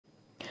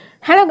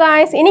Hello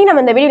guys, இன்னைக்கு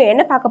நம்ம இந்த வீடியோல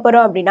என்ன பார்க்க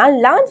போறோம் அப்படினா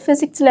 11th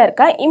physicsல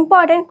இருக்க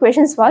important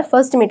questions for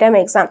first midterm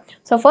exam.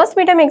 So first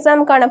midterm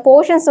examக்கான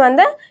portions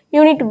வந்து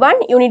unit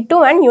 1, unit 2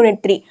 and unit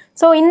 3.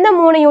 So இந்த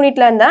மூணு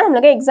யூனிட்ல இருந்தா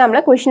நமக்கு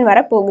எக்ஸாம்ல क्वेश्चन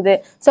வர போகுது.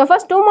 So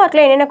first 2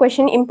 மார்க்ல என்னென்ன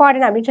क्वेश्चन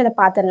important அப்படின்றத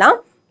பார்த்தறலாம்.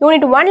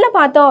 Unit 1ல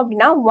பார்த்தோம்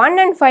அப்படினா 1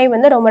 and 5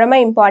 வந்து ரொம்ப ரொம்ப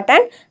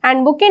important and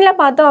book inல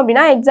பார்த்தோம்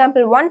அப்படினா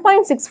example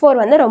 1.64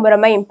 வந்து ரொம்ப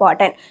ரொம்ப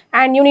important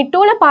and unit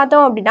 2ல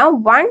பார்த்தோம் அப்படினா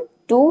 1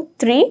 2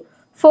 3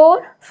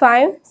 4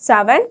 5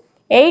 7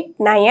 8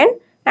 9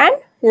 and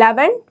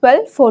 11 12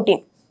 14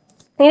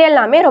 இது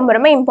எல்லாமே ரொம்ப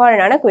ரொம்ப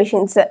இம்பார்ட்டன்ட்டான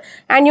क्वेश्चंस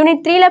and unit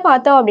 3ல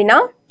பார்த்தோம் அப்படினா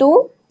 2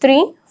 3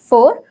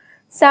 4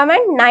 7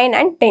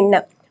 9 and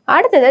 10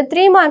 அடுத்து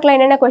 3 மார்க்ல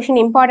என்னென்ன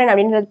क्वेश्चन இம்பார்ட்டன்ட்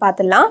அப்படின்றது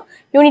பார்த்தலாம்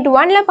unit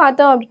 1ல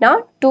பார்த்தோம் அப்படினா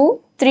 2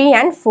 3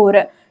 and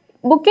 4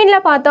 book inல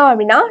பார்த்தோம்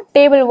அப்படினா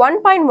table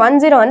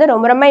 1.10 வந்து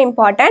ரொம்ப ரொம்ப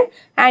இம்பார்ட்டன்ட்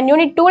and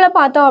unit 2ல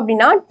பார்த்தோம்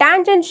அப்படினா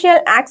tangential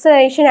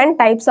acceleration and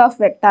types of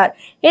vector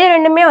இது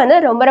ரெண்டுமே வந்து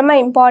ரொம்ப ரொம்ப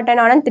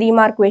இம்பார்ட்டன்ட்டான 3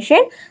 மார்க்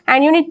क्वेश्चन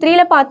and unit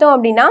 3ல பார்த்தோம்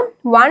அப்படினா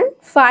 1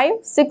 5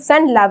 6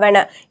 and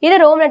 11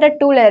 இது ரோம் லெட்டர்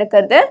 2ல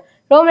இருக்குது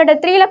ரோம்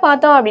லெட்டர் 3ல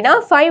பார்த்தோம் அப்படினா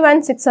 5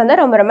 and 6 வந்து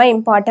ரொம்ப ரொம்ப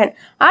இம்பார்ட்டன்ட்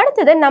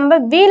அடுத்து நம்ம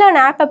WELEARN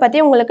ஆப்பை பத்தி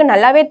உங்களுக்கு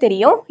நல்லாவே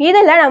தெரியும்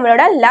இதெல்லாம்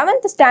நம்மளோட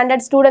 11th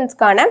standard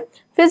ஸ்டூடண்ட்ஸ்க்கான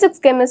physics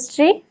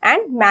chemistry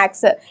and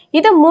maths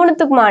இது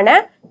மூணுத்துக்குமான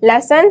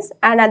lessons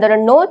and அதோட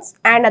notes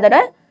and அதோட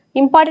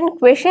important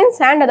questions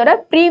and அதோட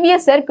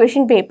previous year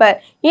question paper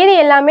இது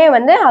எல்லாமே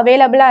வந்து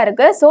அவேலபிளா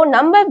இருக்கு சோ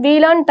நம்ம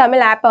WELEARN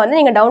தமிழ் ஆப்பை வந்து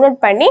நீங்க டவுன்லோட்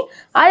பண்ணி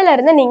அதில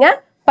இருந்து நீங்க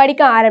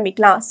படிக்க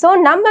ஆரம்பிக்கலாம் சோ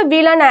நம்ம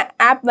WELEARN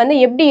ஆப் வந்து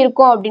எப்படி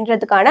இருக்கும்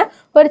அப்படின்றதுக்கான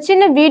ஒரு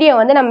சின்ன வீடியோ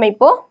வந்து நம்ம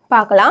இப்போ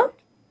பார்க்கலாம்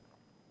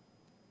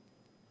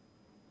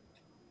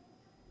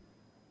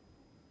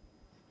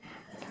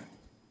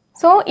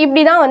சோ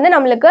இப்படி தான் வந்து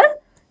நமக்கு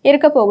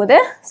இருக்க போகுது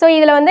சோ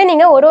இதுல வந்து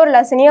நீங்க ஒரு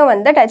லெசனையும்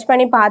வந்து டச்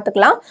பண்ணி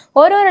பார்த்துக்கலாம்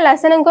ஒரு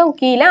லெசனுக்கும்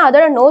கீழ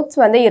அதோட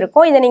நோட்ஸ் வந்து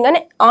இருக்கும் இத நீங்க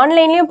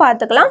ஆன்லைன்லயும்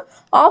பார்த்துக்கலாம்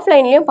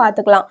ஆஃப்லைன்லயும்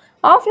பார்த்துக்கலாம்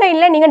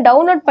ஆஃப்லைன்ல நீங்க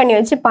டவுன்லோட் பண்ணி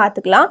வச்சு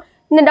பார்த்துக்கலாம்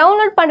இந்த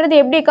டவுன்லோட் பண்றது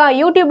எப்படிக்கா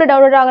யூடியூப்ல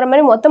டவுன்லோட் ஆகுற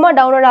மாதிரி மொத்தமா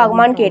டவுன்லோட்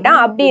ஆகுமான்னு கேட்டா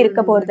அப்படி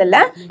இருக்க போறது இல்ல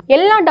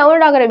எல்லா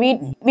டவுன்லோட் ஆகுற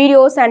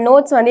வீடியோஸ் அண்ட்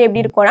நோட்ஸ் வந்து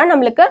எப்படி இருக்கும்னா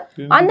நமக்கு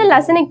அந்த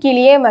லெசனுக்கு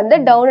கீழே வந்து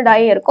டவுன்லோட்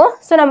ஆகி இருக்கும்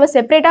சோ நம்ம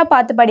செப்பரேட்டா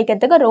பார்த்து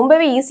படிக்கிறதுக்கு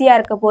ரொம்பவே ஈஸியா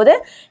இருக்க போகுது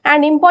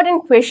அண்ட்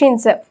இம்பார்ட்டன்ட்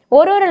क्वेश्चंस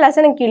ஒரு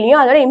லெசனுக்கு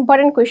கீழேயும் அதோட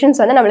இம்பார்ட்டன்ட்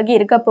क्वेश्चंस வந்து நமக்கு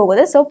இருக்க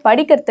போகுது சோ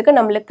படிக்கிறதுக்கு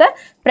நமக்கு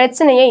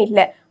பிரச்சனையே இல்ல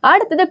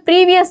அடுத்து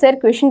previous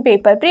year question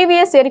paper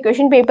previous year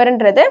question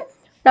பேப்பர்ன்றது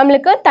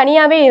நமக்கு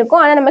தனியாவே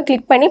இருக்கும் அத நம்ம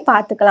கிளிக் பண்ணி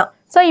பார்த்துக்கலாம்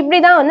சோ இப்படி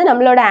தான் வந்து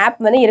நம்மளோட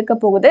ஆப் வந்து இருக்க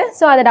போகுது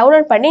சோ அத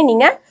டவுன்லோட் பண்ணி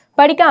நீங்க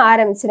படிக்க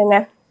ஆரம்பிச்சிடுங்க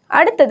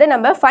அடுத்து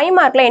நம்ம 5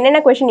 மார்க்ல என்னென்ன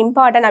क्वेश्चन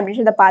இம்பார்ட்டன்ட்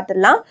அப்படின்றத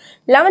பார்த்துடலாம்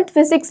 11th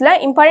physicsல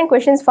important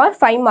questions for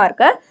 5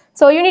 mark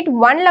so unit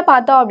 1ல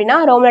பார்த்தோம் அப்படினா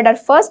ரோம்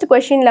லெட்டர் ஃபர்ஸ்ட்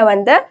क्वेश्चनல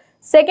வந்து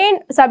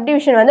செகண்ட்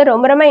சப்டிவிஷன் வந்து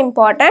ரொம்ப ரொம்ப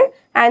important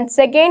and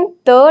second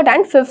third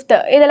and fifth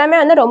இதெல்லாம்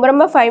வந்து ரொம்ப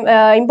ரொம்ப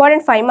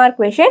இம்பார்ட்டன்ட் 5 மார்க்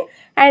क्वेश्चन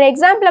and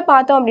எக்ஸாம்பிள்ல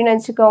பார்த்தோம் அப்படினு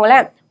வெச்சுக்கோங்களே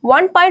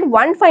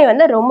 1.15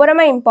 வந்து ரொம்ப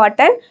ரொம்ப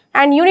இம்பார்ட்டன்ட்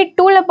and யூனிட்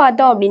 2ல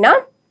பார்த்தோம் அப்படினா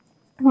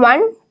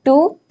 1 2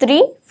 3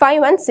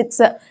 5 and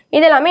 6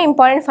 இதெல்லாம்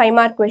important 5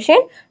 mark question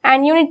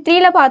and unit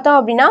 3ல பார்த்தோம்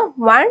அப்படினா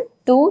 1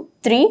 2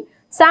 3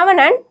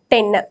 7 and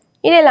 10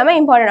 இதெல்லாம்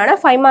இம்பார்ட்டன்ட்டான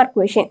 5 மார்க்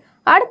क्वेश्चन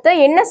அடுத்து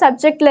என்ன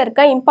சப்ஜெக்ட்ல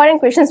இருக்க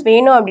இம்பார்ட்டன்ட் क्वेश्चंस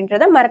வேணும்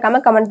அப்படின்றத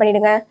மறக்காம கமெண்ட்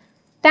பண்ணிடுங்க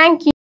Thank you